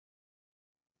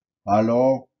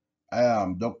Hello, I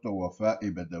am Dr. Wafa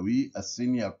Ibadawi, a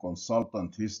senior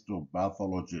consultant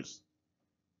histopathologist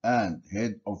and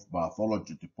head of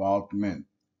pathology department,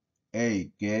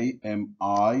 AKMICH,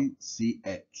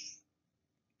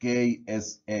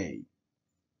 KSA.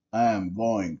 I am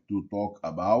going to talk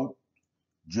about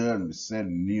germ cell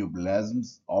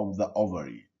neoplasms of the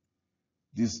ovary,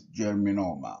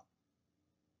 Dysgerminoma.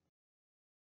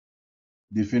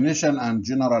 Definition and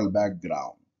general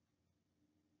background.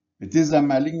 It is a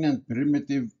malignant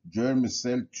primitive germ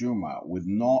cell tumor with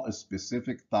no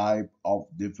specific type of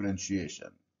differentiation.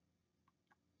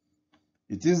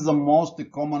 It is the most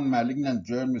common malignant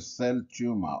germ cell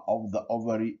tumor of the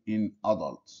ovary in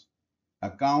adults,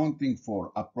 accounting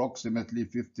for approximately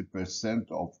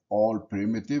 50% of all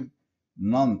primitive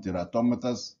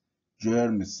nonteratomatous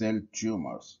germ cell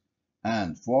tumors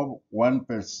and for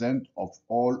 1% of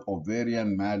all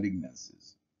ovarian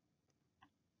malignancies.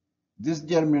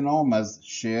 Dysgerminomas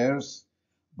shares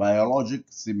biologic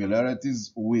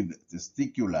similarities with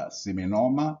testicular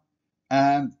seminoma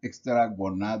and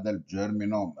extragonadal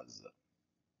germinomas.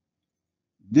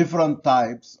 Different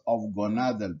types of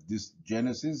gonadal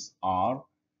dysgenesis are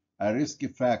a risk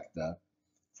factor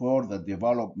for the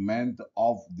development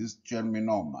of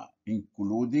dysgerminoma,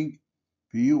 including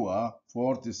pure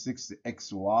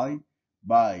 46XY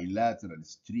bilateral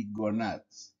streak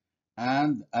gonads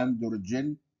and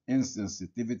androgen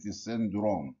insensitivity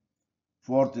syndrome,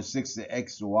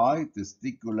 46XY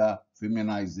testicular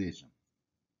feminization.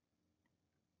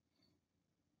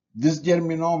 These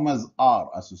germinomas are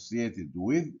associated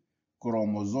with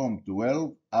chromosome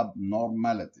 12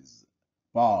 abnormalities,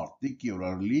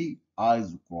 particularly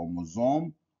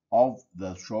isochromosome of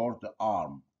the short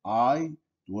arm,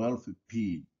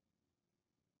 I12p.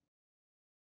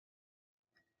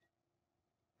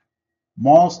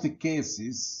 Most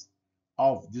cases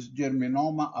of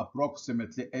dysgerminoma,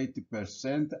 approximately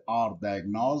 80%, are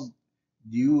diagnosed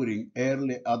during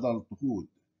early adulthood,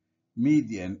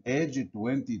 median age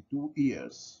 22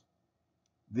 years.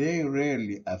 They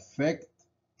rarely affect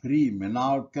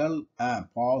premenarchal and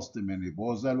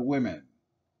postmenopausal women.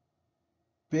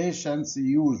 Patients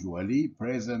usually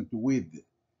present with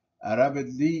a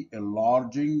rapidly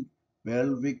enlarging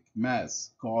pelvic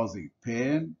mass causing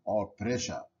pain or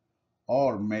pressure,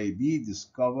 or may be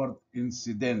discovered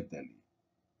incidentally.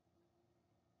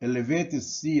 Elevated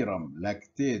serum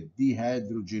lactate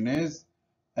dehydrogenase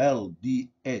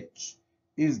LDH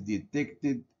is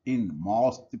detected in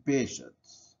most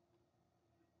patients.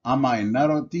 A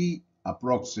minority,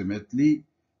 approximately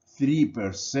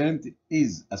 3%,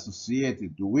 is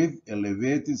associated with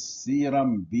elevated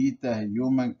serum beta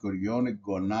human chorionic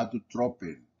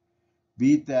gonadotropin,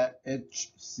 beta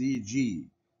HCG,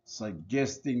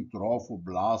 suggesting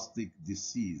trophoblastic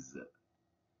disease.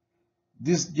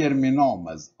 These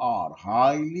germinomas are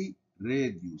highly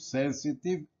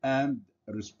radiosensitive and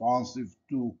responsive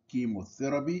to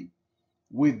chemotherapy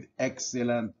with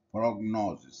excellent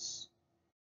prognosis.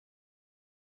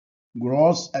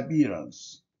 Gross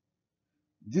appearance.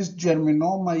 This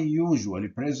germinoma usually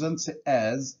presents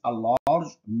as a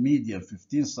large, medium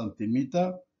 15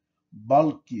 cm,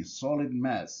 bulky solid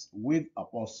mass with a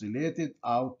pixelated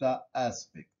outer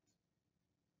aspect.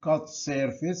 Cut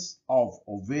surface of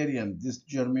ovarian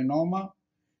dysgerminoma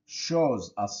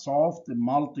shows a soft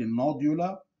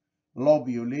multinodular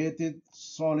lobulated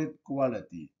solid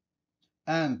quality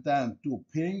and tan to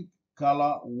pink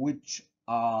color, which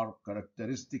are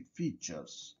characteristic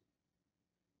features.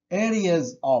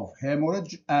 Areas of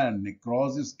hemorrhage and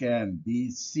necrosis can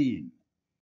be seen.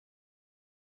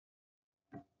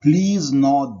 Please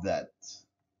note that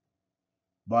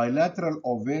bilateral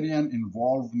ovarian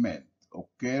involvement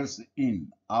occurs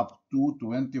in up to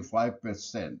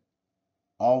 25%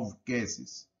 of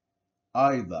cases,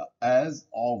 either as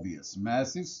obvious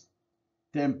masses,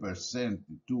 10%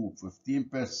 to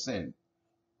 15%,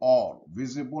 or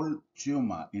visible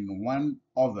tumor in one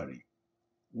ovary,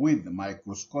 with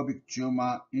microscopic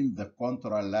tumor in the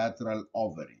contralateral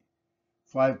ovary,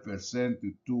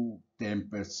 5% to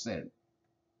 10%.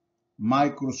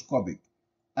 Microscopic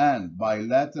and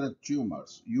bilateral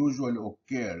tumors usually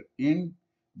occur in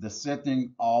the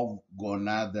setting of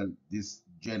gonadal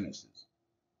dysgenesis.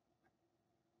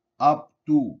 Up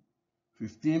to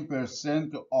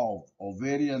 15% of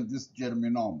ovarian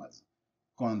dysgerminomas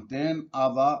contain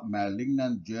other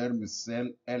malignant germ cell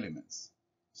elements,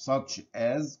 such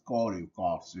as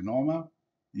choriocarcinoma,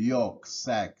 yolk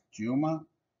sac tumor,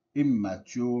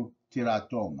 immature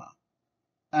teratoma,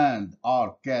 and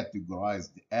are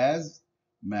categorized as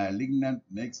malignant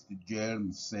mixed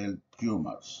germ cell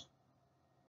tumors.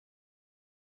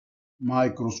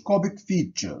 Microscopic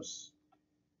features.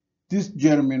 This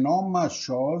germinoma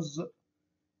shows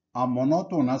a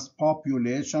monotonous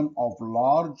population of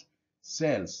large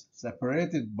cells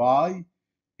separated by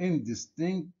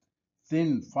indistinct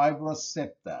thin fibrous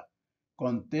septa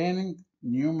containing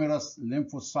numerous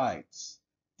lymphocytes,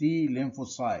 T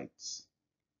lymphocytes.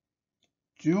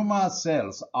 Tumor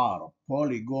cells are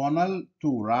polygonal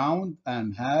to round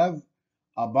and have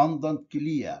abundant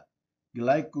clear,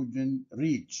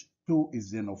 glycogen-rich to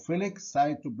eosinophilic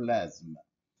cytoplasm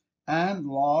and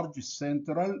large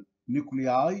central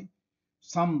nuclei,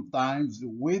 sometimes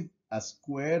with a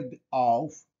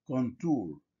squared-off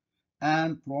contour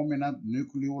and prominent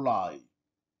nucleoli.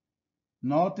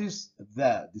 Notice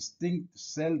the distinct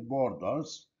cell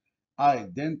borders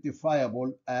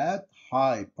identifiable at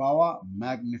high power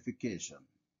magnification.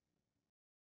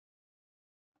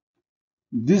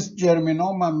 This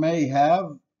germinoma may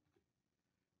have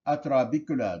a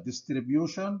trabecular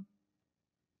distribution,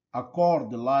 a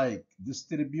cord-like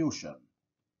distribution.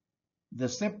 The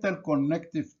septal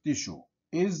connective tissue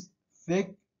is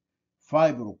thick,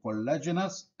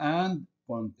 fibrocollagenous, and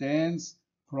contains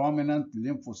prominent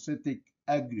lymphocytic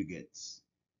aggregates.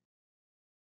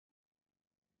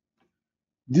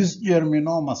 This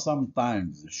germinoma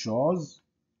sometimes shows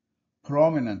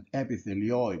prominent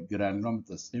epithelioid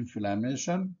granulomatous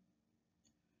inflammation,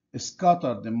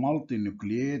 scattered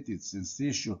multinucleated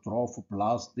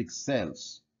syncytiotrophoblastic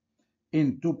cells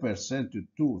in 2%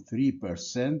 to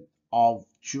 3% of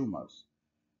tumors,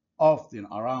 often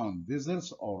around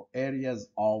vessels or areas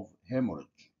of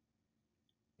hemorrhage.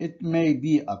 It may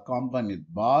be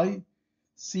accompanied by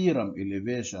serum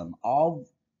elevation of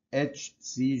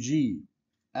HCG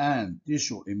and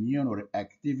tissue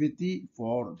immunoreactivity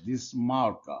for this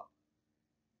marker.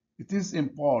 It is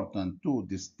important to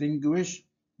distinguish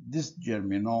this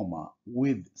germinoma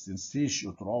with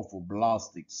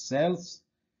syncytiotrophoblastic cells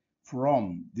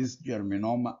from this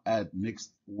germinoma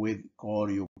admixed with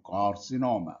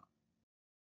choriocarcinoma.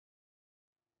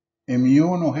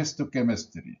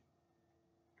 Immunohistochemistry.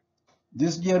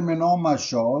 This germinoma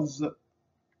shows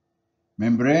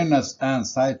membranous and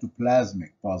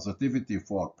cytoplasmic positivity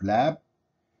for PLAB,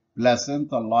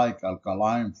 placenta-like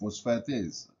alkaline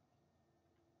phosphatase.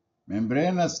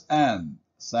 Membranous and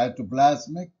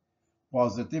cytoplasmic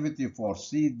positivity for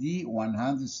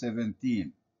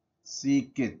CD117,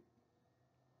 c-KIT.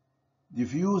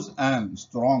 Diffuse and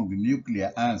strong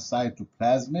nuclear and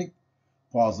cytoplasmic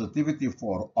positivity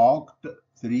for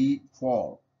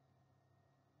OCT3-4.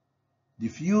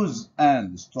 Diffuse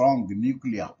and strong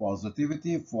nuclear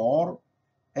positivity for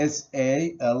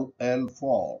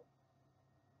SALL4.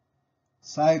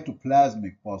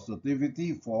 Cytoplasmic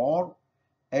positivity for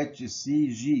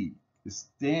HCG.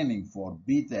 Staining for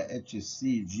beta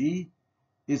HCG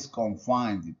is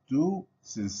confined to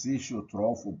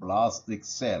syncytiotrophoblastic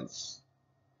cells.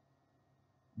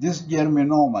 These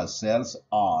germinoma cells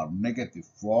are negative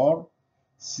for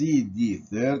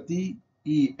CD30,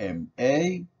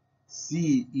 EMA,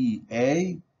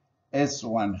 CEA,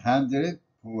 S100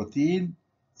 protein,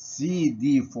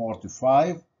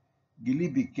 CD45,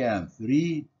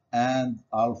 glypican-3, and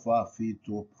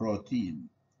alpha-fetoprotein.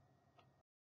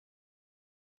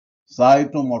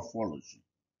 Cytomorphology.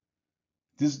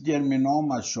 This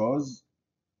germinoma shows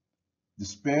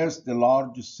dispersed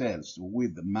large cells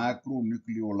with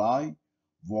macronucleoli,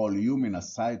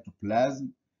 voluminous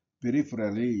cytoplasm,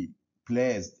 peripherally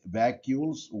placed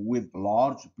vacuoles with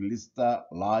large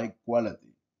blister-like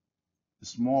quality,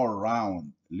 small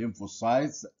round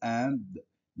lymphocytes, and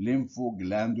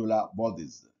lymphoglandular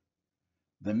bodies.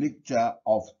 The mixture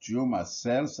of tumor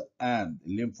cells and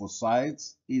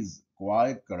lymphocytes is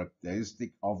quite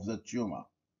characteristic of the tumor.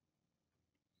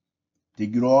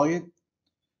 Tigroid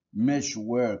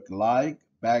meshwork-like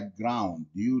background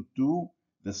due to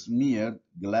the smeared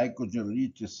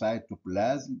glycogen-rich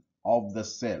cytoplasm of the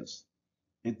cells.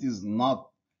 It is not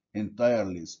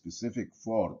entirely specific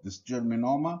for this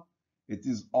germinoma. It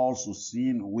is also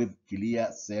seen with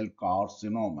clear cell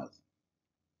carcinomas.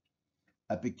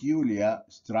 A peculiar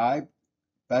striped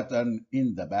pattern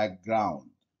in the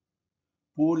background.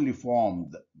 Poorly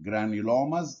formed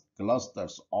granulomas,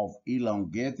 clusters of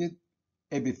elongated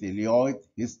epithelioid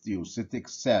histiocytic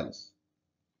cells.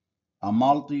 A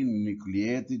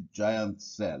multinucleated giant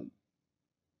cell.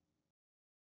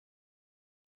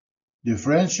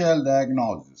 Differential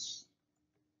diagnosis.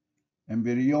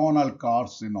 Embryonal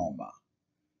carcinoma.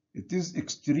 It is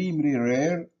extremely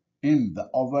rare in the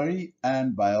ovary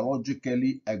and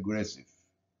biologically aggressive.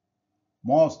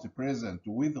 Most present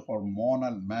with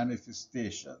hormonal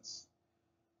manifestations,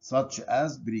 such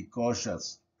as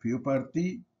precocious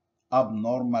puberty,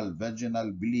 abnormal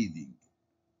vaginal bleeding.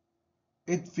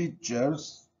 It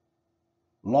features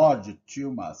large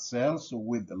tumor cells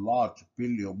with large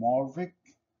pleomorphic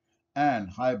and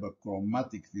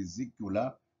hyperchromatic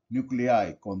vesicular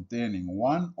nuclei containing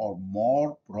one or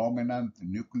more prominent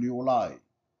nucleoli,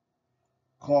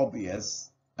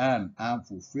 copious and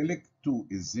amphiphilic to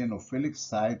eosinophilic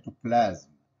cytoplasm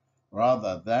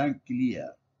rather than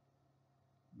clear,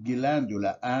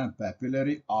 glandular and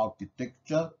papillary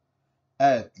architecture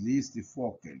at least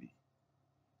focally,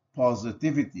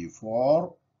 positivity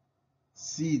for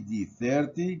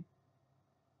CD30,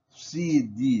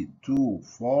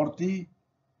 CD240.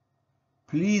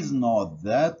 Please note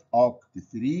that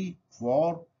OCT3,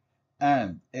 4,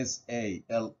 and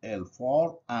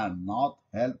SALL4 are not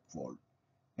helpful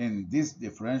in this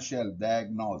differential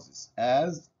diagnosis,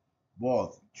 as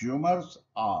both tumors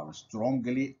are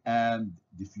strongly and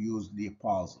diffusely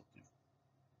positive.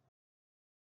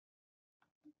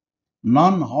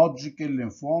 Non-Hodgkin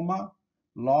lymphoma,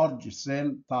 large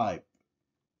cell type.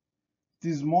 It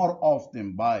is more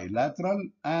often bilateral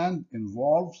and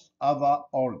involves other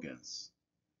organs.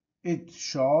 It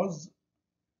shows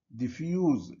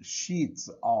diffuse sheets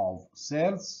of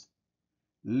cells,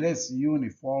 less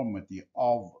uniformity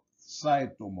of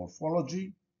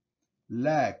cytomorphology,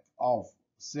 lack of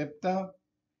septa,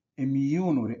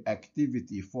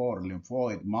 immunoreactivity for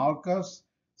lymphoid markers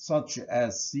such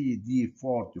as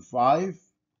CD45,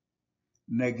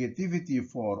 negativity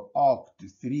for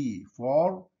OCT3,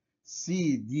 4,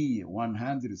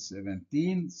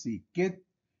 CD117, c-KIT,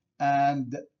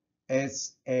 and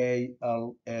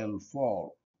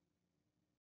SALL4.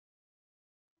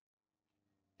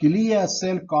 Clear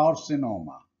cell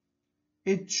carcinoma.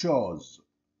 It shows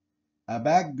a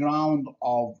background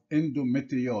of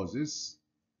endometriosis,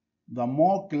 the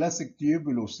more classic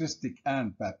tubulocystic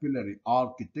and papillary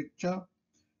architecture,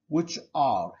 which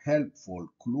are helpful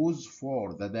clues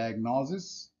for the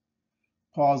diagnosis,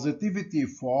 positivity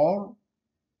for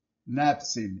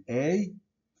napsin A,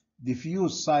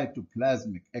 diffuse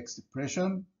cytoplasmic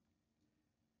expression,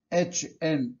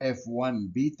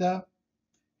 HNF1 beta,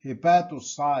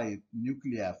 hepatocyte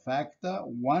nuclear factor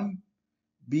 1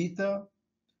 beta,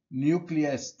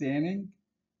 nuclear staining,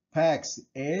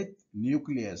 PAX8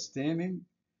 nuclear staining,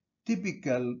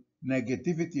 typical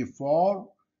negativity for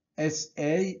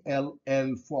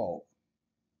SALL4.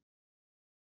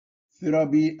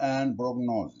 Therapy and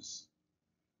prognosis.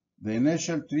 The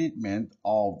initial treatment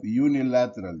of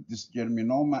unilateral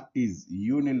dysgerminoma is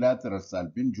unilateral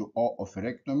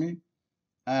salpingo-oophorectomy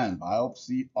and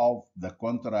biopsy of the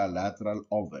contralateral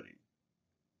ovary.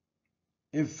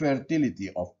 If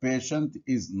fertility of patient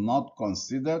is not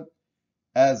considered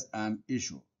as an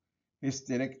issue,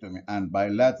 hysterectomy and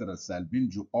bilateral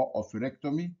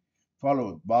salpingo-oophorectomy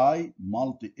followed by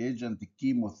multi-agent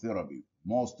chemotherapy,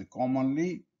 most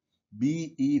commonly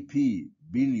BEP,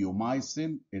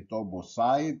 bleomycin,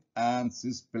 etoposide, and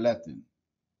cisplatin.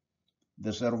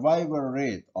 The survival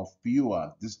rate of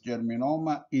pure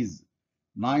dysgerminoma is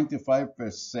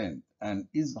 95% and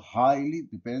is highly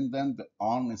dependent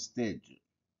on stage.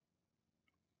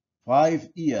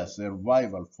 5-year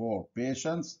survival for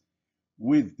patients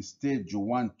with stage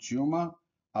 1 tumor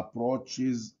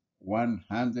approaches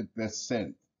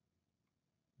 100%.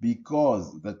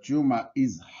 Because the tumor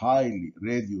is highly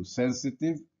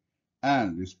radiosensitive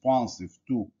and responsive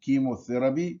to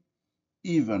chemotherapy,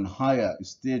 even higher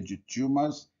stage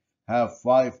tumors have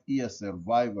 5-year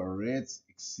survival rates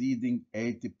exceeding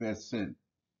 80%.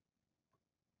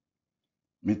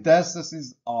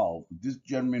 Metastases of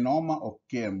dysgerminoma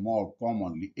occur more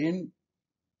commonly in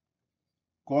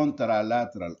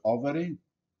contralateral ovary,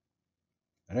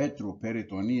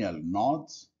 retroperitoneal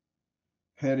nodes,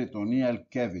 peritoneal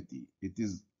cavity. It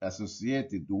is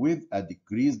associated with a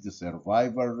decreased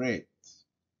survival rate.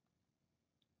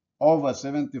 Over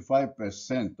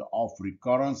 75% of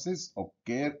recurrences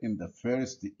occur in the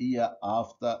first year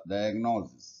after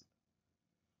diagnosis.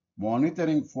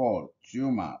 Monitoring for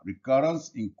tumor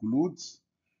recurrence includes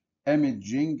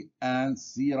imaging and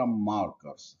serum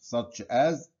markers such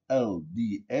as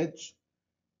LDH,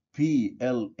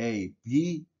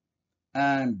 PLAP,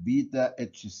 and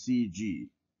beta-HCG.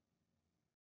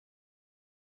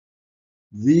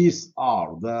 These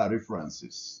are the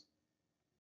references.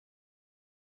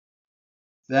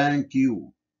 Thank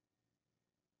you.